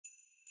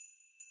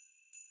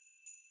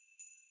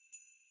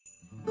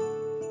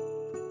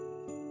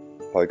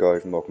Hi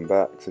guys and welcome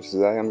back. So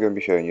today I'm going to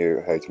be showing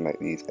you how to make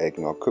these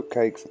eggnog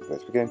cupcakes.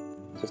 Let's begin.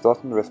 So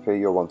starting the recipe,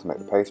 you'll want to make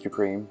the pastry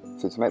cream.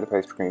 So to make the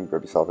pastry cream,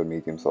 grab yourself a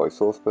medium-sized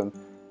saucepan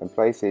and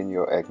place in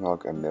your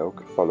eggnog and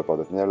milk, followed by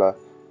the vanilla.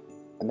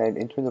 And then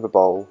into another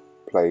bowl,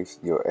 place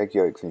your egg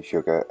yolks and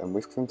sugar and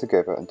whisk them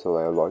together until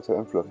they are lighter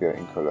and fluffier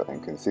in colour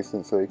and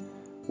consistency.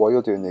 While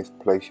you're doing this,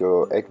 place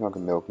your eggnog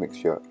and milk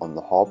mixture on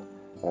the hob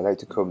and allow it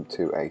to come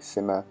to a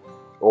simmer,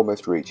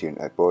 almost reaching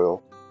a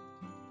boil.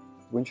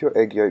 Once your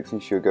egg yolks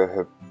and sugar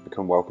have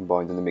become well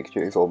combined and the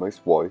mixture is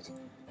almost white,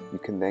 you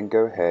can then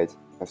go ahead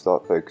and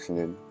start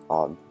focusing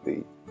on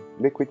the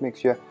liquid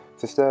mixture.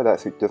 So stir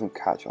that so it doesn't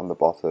catch on the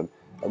bottom,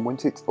 and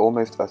once it's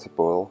almost at a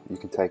boil, you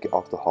can take it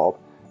off the hob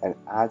and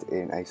add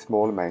in a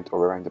small amount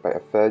or around about a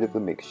third of the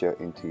mixture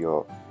into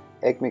your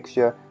egg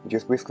mixture and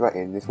just whisk that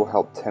in. This will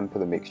help temper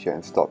the mixture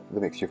and stop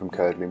the mixture from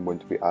curdling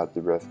once we add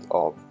the rest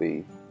of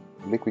the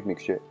liquid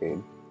mixture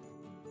in.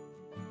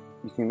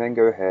 You can then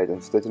go ahead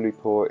and steadily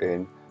pour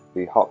in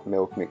the hot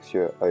milk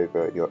mixture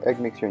over your egg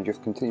mixture and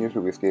just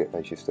continuously whisk it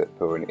as you start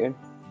pouring it in.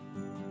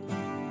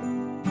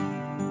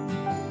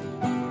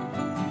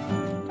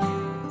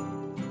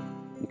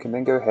 You can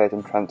then go ahead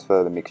and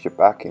transfer the mixture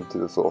back into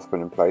the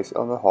saucepan and place it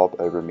on the hob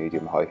over a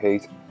medium-high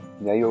heat.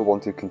 Now you'll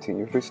want to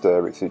continuously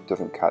stir it so it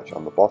doesn't catch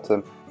on the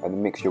bottom, and the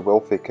mixture will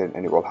thicken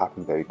and it will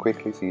happen very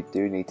quickly, so you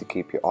do need to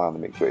keep your eye on the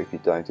mixture. If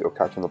you don't, it will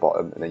catch on the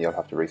bottom and then you'll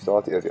have to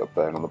restart it as it will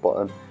burn on the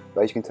bottom.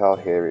 But as you can tell,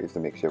 here is the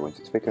mixture once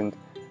it's thickened.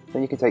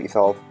 Then you can take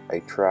yourself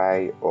a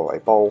tray or a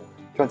bowl,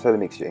 transfer the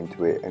mixture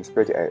into it and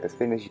spread it out as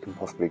thin as you can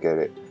possibly get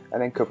it,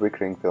 and then cover with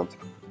cling film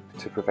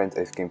to prevent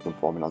a skin from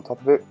forming on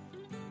top of it.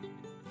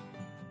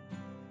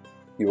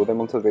 You will then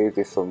want to leave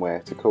this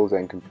somewhere to cool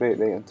down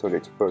completely until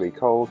it's fully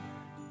cold.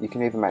 You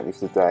can either make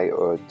this a day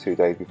or 2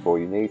 days before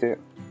you need it.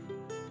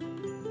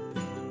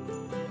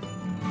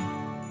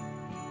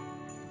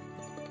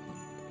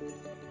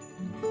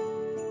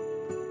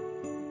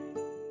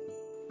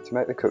 To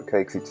make the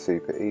cupcakes, it's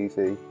super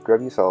easy. Grab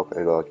yourself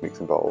a large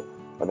mixing bowl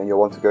and then you'll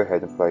want to go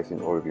ahead and place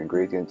in all of your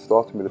ingredients,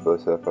 starting with the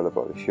butter, followed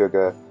by the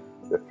sugar,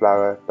 the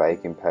flour,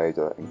 baking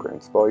powder and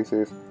ground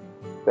spices,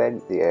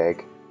 then the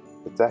egg,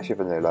 a dash of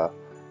vanilla,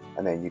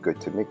 and then you're good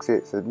to mix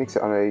it. So mix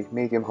it on a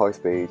medium-high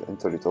speed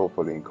until it's all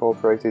fully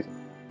incorporated.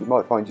 You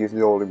might find using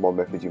the all-in-one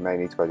method you may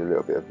need to add a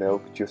little bit of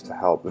milk just to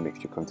help the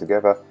mixture come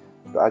together,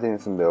 but add in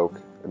some milk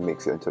and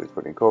mix it until it's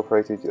fully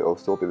incorporated. It'll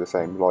still be the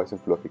same light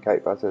and fluffy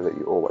cake batter that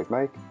you always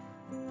make.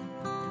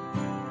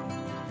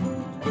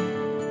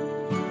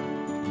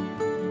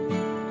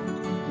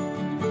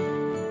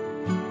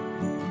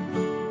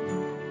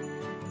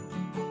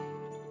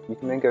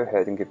 You can then go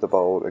ahead and give the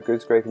bowl a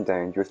good scraping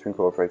down just to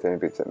incorporate any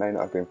bits that may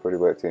not have been fully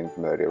worked in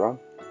from earlier on.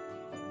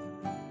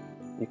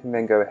 You can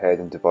then go ahead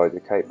and divide the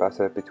cake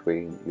batter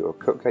between your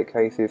cupcake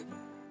cases.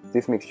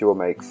 This mixture will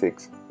make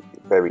 6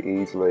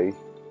 very easily.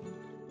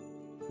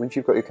 Once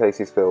you've got your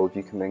cases filled,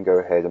 you can then go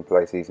ahead and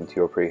place these into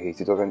your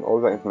preheated oven. All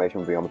of that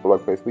information will be on the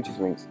blog post, which is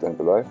linked down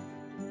below.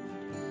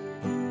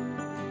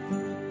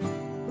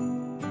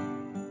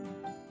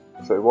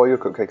 So while your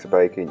cupcakes are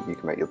baking, you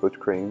can make your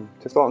buttercream.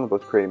 To start on the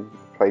buttercream,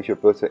 place your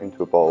butter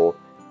into a bowl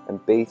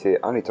and beat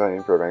it on its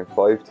own for around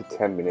 5 to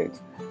 10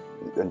 minutes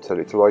until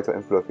it's lighter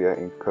and fluffier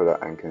in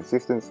colour and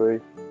consistency.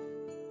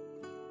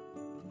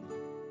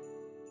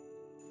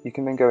 You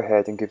can then go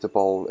ahead and give the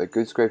bowl a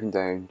good scraping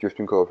down just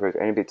to incorporate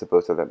any bits of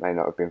butter that may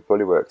not have been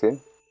fully worked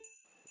in.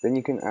 Then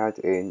you can add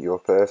in your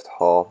first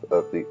half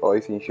of the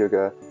icing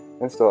sugar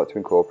and start to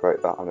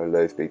incorporate that on a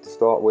low speed to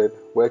start with,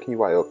 working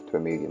your way up to a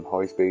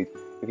medium-high speed.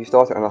 If you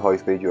start it on a high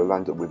speed, you'll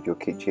land up with your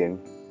kitchen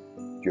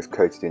just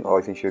coated in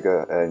icing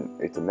sugar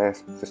and it's a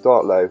mess. So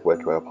start low,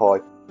 work your way up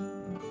high.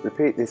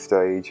 Repeat this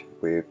stage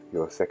with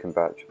your second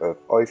batch of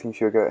icing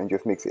sugar and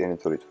just mix it in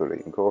until it's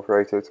fully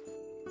incorporated.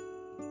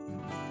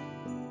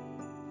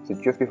 So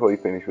just before you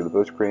finish with the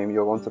buttercream,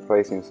 you'll want to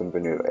place in some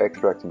vanilla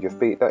extract and just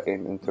beat that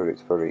in until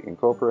it's fully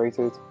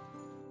incorporated.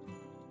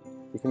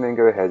 You can then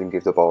go ahead and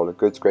give the bowl a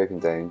good scraping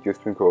down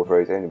just to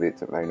incorporate any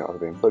bits that may not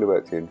have been fully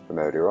worked in from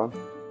earlier on.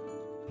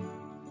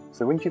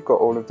 So once you've got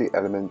all of the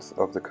elements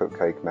of the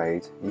cupcake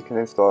made, you can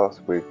then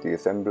start with the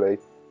assembly.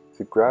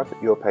 So grab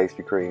your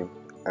pastry cream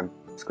and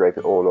scrape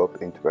it all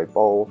up into a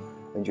bowl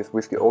and just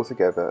whisk it all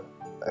together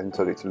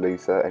until it's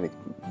looser and it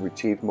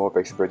achieves more of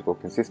a spreadable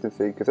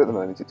consistency, because at the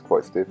moment it's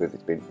quite stiff as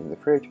it's been in the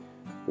fridge.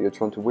 But you're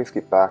trying to whisk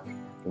it back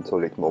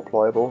until it's more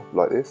pliable,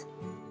 like this.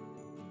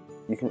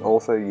 You can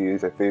also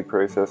use a food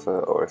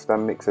processor or a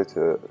stand mixer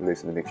to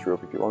loosen the mixture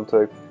up if you want to,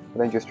 and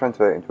then just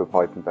transfer it into a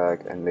piping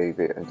bag and leave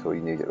it until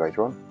you need it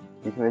later on.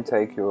 You can then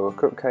take your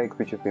cupcakes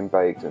which have been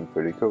baked and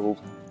fully cooled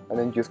and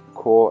then just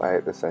core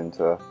out the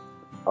centre.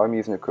 I'm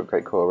using a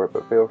cupcake corer,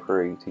 but feel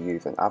free to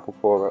use an apple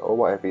corer or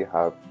whatever you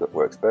have that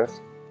works best.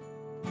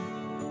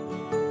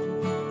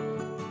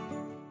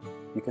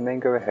 You can then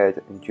go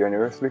ahead and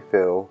generously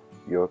fill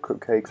your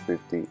cupcakes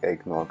with the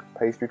eggnog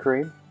pastry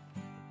cream.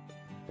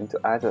 And to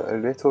add a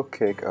little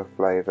kick of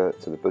flavour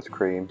to the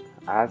buttercream,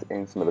 add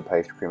in some of the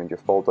pastry cream and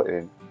just fold that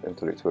in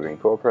until it's fully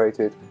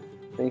incorporated.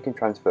 Then you can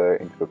transfer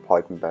it into a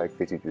piping bag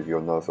fitted with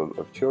your nozzle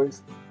of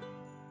choice.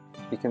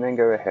 You can then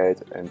go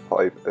ahead and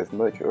pipe as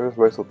much of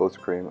roasted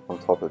buttercream on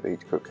top of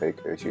each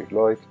cupcake as you'd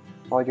like.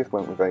 I just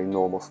went with a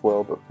normal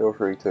swirl, but feel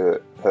free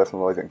to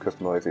personalise it and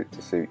customise it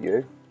to suit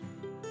you.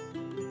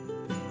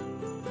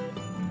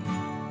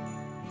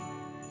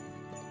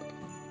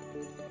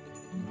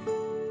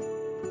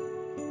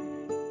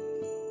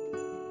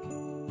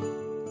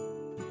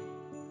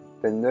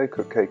 Then no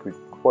cupcake would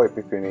quite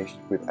be finished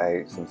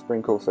without some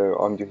sprinkles, so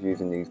I'm just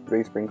using these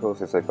blue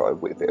sprinkles as they've got a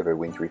bit of a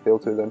wintry feel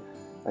to them,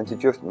 and to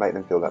just make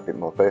them feel that bit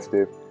more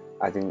festive,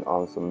 adding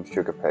on some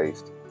sugar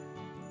paste.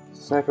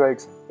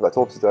 Snowflakes, but that's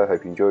all for today. I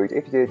hope you enjoyed.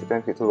 If you did, don't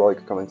forget to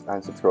like, comment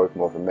and subscribe for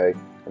more from me,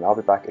 and I'll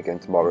be back again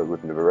tomorrow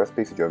with another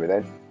recipe, so join me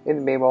then. In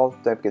the meanwhile,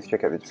 don't forget to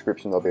check out the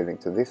description. There'll be a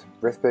link to this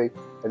recipe,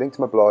 a link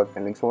to my blog,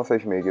 and links to my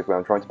social media where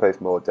I'm trying to post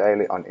more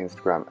daily on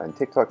Instagram and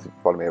TikTok, so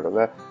follow me over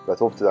there. But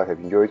that's all for today. I hope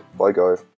you enjoyed. Bye guys.